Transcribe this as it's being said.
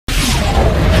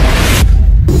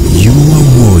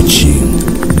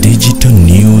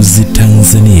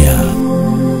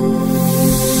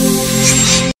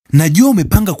Najua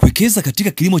umepanga kuwekeza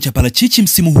katika kilimo cha parachichi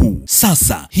msimu huu.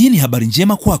 Sasa, hii ni habari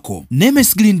njema kwako.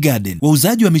 Nemes Green Garden,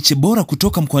 wauzaji wa miche bora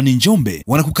kutoka mkoani Njombe,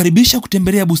 wanakukaribisha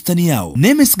kutembelea bustani yao.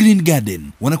 Nemes Green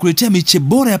Garden wanakuletea miche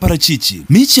bora ya parachichi,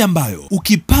 miche ambayo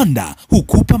ukipanda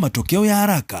hukupa matokeo ya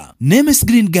haraka. Nemes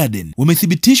Green Garden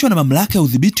wamethibitishwa na Mamlaka ya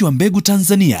Udhibiti wa Mbegu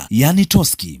Tanzania, yani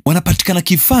TOSCI. Wanapatikana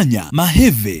Kifanya,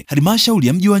 Maheve, halmashauri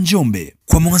ya mji wa Njombe.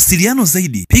 Kwa mawasiliano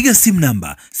zaidi, piga simu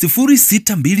namba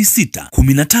 0626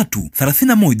 13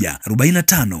 31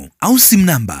 45 au simu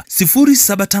namba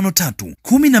 0753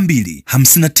 12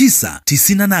 59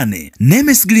 98.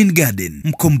 Nemes Green Garden,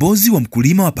 mkombozi wa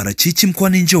mkulima wa parachichi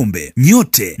mkoani Njombe.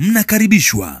 Nyote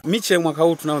mnakaribishwa. Miche mwaka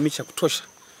huu tunao miche ya kutosha.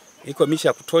 Iko miche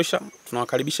ya kutosha.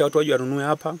 Tunawakaribisha watu waje wanunue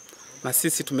hapa. Na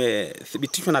sisi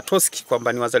tumethibitishwa na TOSCI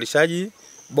kwamba ni wazalishaji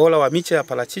bora wa miche ya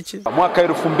parachichi. Mwaka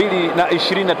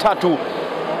 2023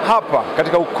 hapa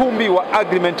katika ukumbi wa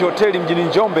Agreement Hotel mjini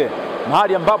Njombe,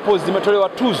 mahali ambapo zimetolewa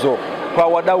tuzo kwa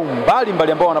wadau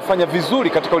mbalimbali ambao wanafanya vizuri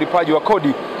katika ulipaji wa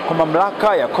kodi kwa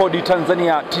Mamlaka ya Kodi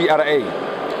Tanzania TRA.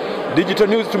 Digital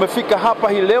News tumefika hapa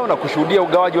hii leo na kushuhudia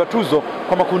ugawaji wa tuzo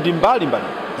kwa makundi mbalimbali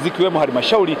zikiwemo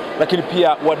halmashauri, lakini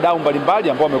pia wadau mbalimbali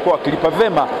ambao wamekuwa wakilipa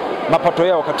vema mapato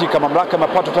yao katika Mamlaka ya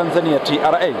Mapato Tanzania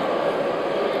TRA.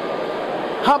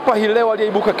 Hapa hii leo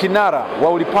aliyeibuka kinara wa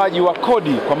ulipaji wa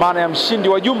kodi kwa maana ya mshindi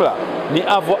wa jumla ni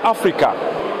AVOAFRICA,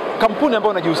 kampuni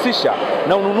ambayo inajihusisha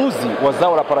na ununuzi wa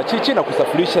zao la parachichi na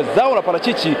kusafirisha zao la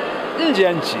parachichi nje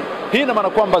ya nchi. Hii ina maana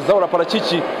kwamba zao la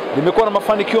parachichi limekuwa na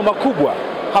mafanikio makubwa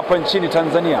hapa nchini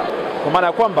Tanzania, kwa maana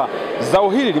ya kwamba zao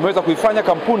hili limeweza kuifanya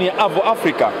kampuni ya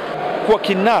AVOAFRICA kuwa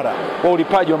kinara wa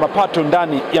ulipaji wa mapato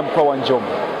ndani ya mkoa wa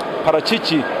Njombe.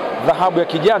 Parachichi dhahabu ya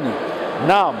kijani,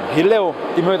 naam, hii leo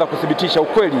imeweza kuthibitisha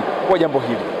ukweli wa jambo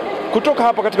hili. Kutoka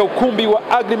hapa katika ukumbi wa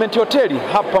Agreement Hotel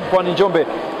hapa mkoani Njombe,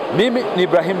 mimi ni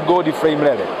Ibrahim Godfrey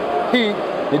Mlele. Hii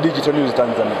ni Digital News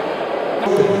Tanzania.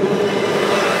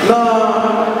 Na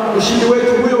mshindi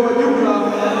wetu huyo wa jumla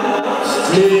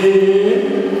ni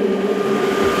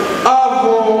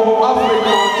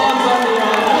AVOAFRICA Tanzania.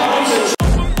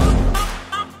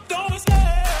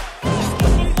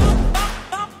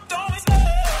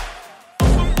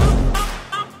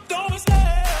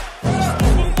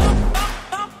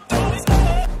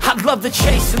 Love the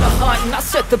chase and the hunt, and I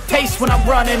set the pace when I'm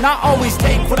running. I always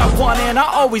take what I want and I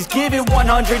always give it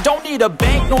 100. Don't need a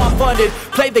bank, no I'm funded.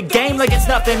 Play the game like it's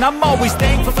nothing. I'm always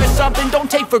thankful for something.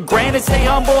 Don't take for granted, stay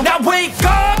humble. Now wake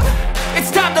up,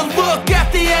 it's time to look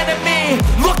at the enemy.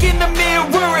 Look in the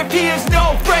mirror if he is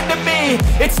no friend to me.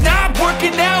 It's not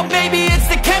working out, maybe it's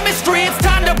the chemistry. It's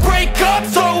time to break up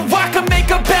so I can make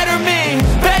a better me.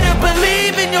 Better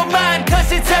believe in your mind,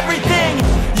 cause it's everything.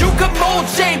 You can mold,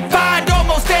 shape, find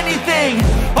almost anything.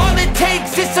 All it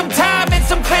takes is some time and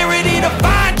some clarity to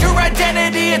find your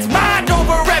identity. It's mind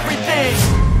over everything.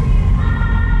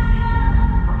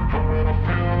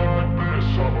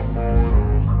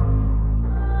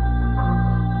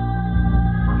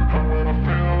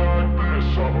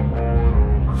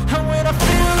 And when I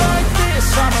feel like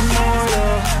this, I'm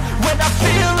immortal. When I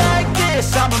feel like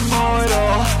this, I'm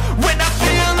immortal. When I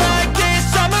feel like this,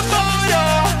 I'm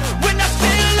immortal. When I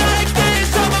feel like this,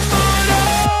 I'm immortal.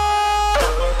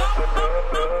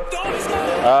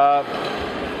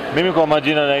 Mimi kwa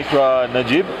majina naitwa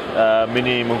Najib. Mimi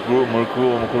ni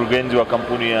mkurugenzi wa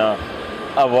kampuni ya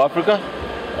AVOAFRICA.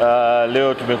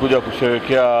 Leo tumekuja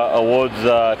kusherehekea awards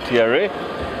za TRA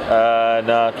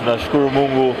na tunashukuru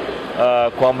Mungu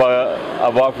kwamba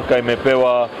AVOAFRICA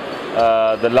imepewa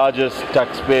the largest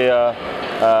taxpayer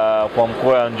kwa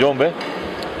mkoa wa Njombe.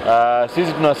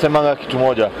 Sisi tunasemanga kitu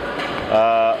moja,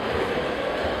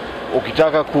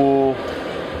 ukitaka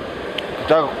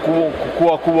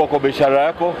kukua kubwa kwa biashara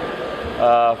yako,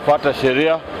 fuata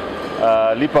sheria,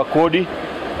 lipa kodi,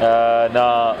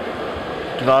 na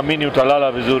tunaamini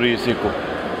utalala vizuri hii siku.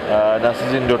 Na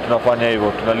sisi ndio tunafanya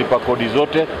hivyo, tunalipa kodi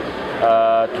zote,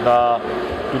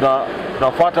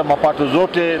 tunafuata mapato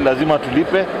zote lazima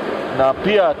tulipe, na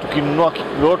pia tukinunua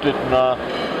kitu yote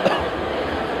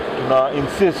tuna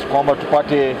insist kwamba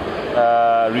tupate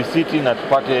receipt na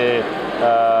tupate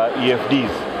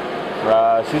EFDs.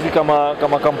 Sisi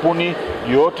kama kampuni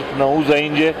yote tunauza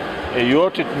nje,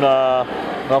 yote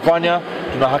tunafanya,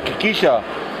 tunahakikisha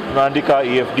tunaandika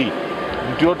EFD.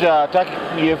 Mtu yote hataki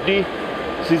EFD,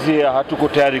 sisi hatuko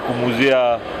tayari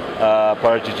kumuzia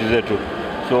parachichi zetu.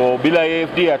 So bila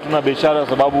EFD hatuna biashara,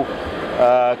 sababu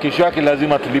kesho yake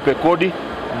lazima tulipe kodi,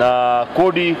 na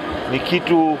kodi ni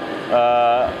kitu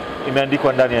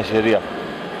imeandikwa ndani ya sheria.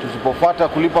 Tusipofuata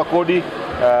kulipa kodi,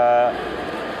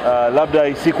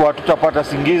 labda siku hatutapata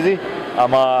singizi,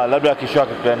 ama labda kesho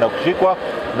yake tutaenda kushikwa,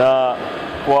 na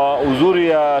kwa uzuri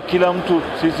ya kila mtu,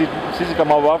 sisi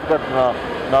kama AVOAFRICA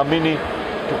tunaamini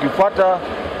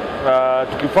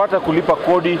tukifuata kulipa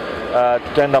kodi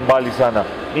tutaenda mbali sana.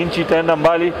 Nchi itaenda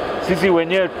mbali, sisi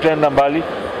wenyewe tutaenda mbali,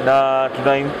 na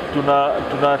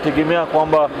tunategemea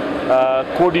kwamba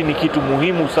kodi ni kitu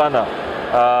muhimu sana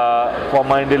kwa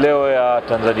maendeleo ya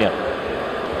Tanzania.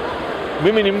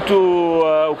 Mimi ni mtu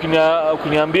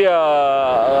ukiniambia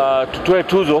tutoe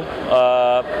tuzo,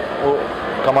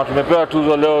 kama tumepewa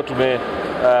tuzo leo,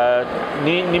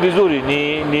 ni vizuri,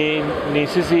 ni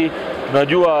sisi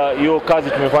tunajua hiyo kazi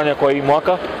tumefanya kwa hii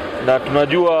mwaka, na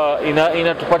tunajua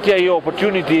inatupatia hiyo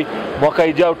opportunity mwaka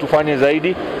ijao tufanye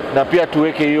zaidi, na pia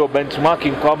tuweke hiyo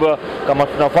benchmarking kwamba kama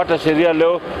tunafuata sheria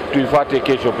leo tuifuate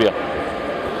kesho pia.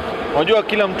 Unajua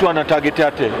kila mtu ana target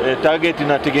yake. Target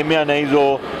inategemea na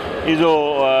hizo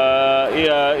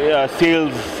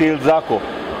sales zako,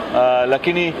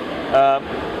 lakini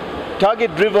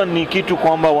target driven ni kitu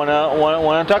kwamba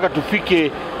wanataka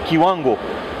tufike kiwango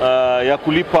ya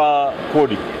kulipa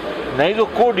kodi, na hizo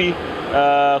kodi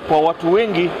kwa watu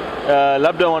wengi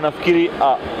labda wanafikiri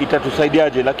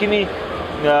itatusaidiaje, lakini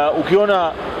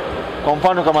ukiona kwa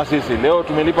mfano kama sisi leo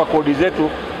tumelipa kodi zetu,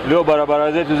 leo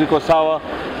barabara zetu ziko sawa,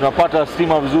 tunapata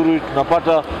stima vizuri,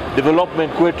 tunapata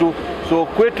development kwetu, so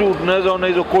kwetu tunaweza ona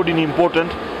hizo kodi ni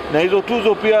important, na hizo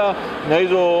tuzo pia na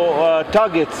hizo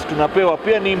targets tunapewa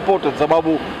pia ni important,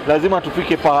 sababu lazima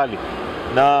tufike pahali,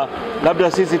 na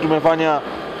labda sisi tumefanya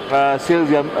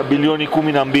sales ya bilioni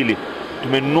 12,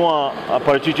 tumenunua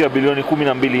parachichi ya bilioni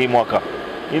 12 hii mwaka.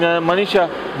 Inamaanisha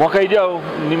mwaka ijao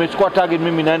nimechukua target,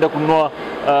 mimi naenda kununua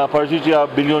parachichi ya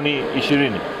bilioni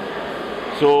 20.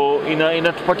 So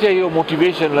inatupatia hiyo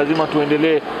motivation, lazima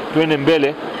tuende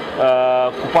mbele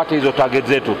kupata hizo target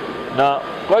zetu, na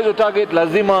kwa hizo target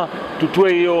lazima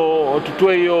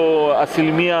tutoe hiyo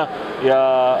asilimia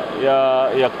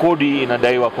ya kodi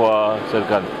inadaiwa kwa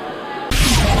serikali.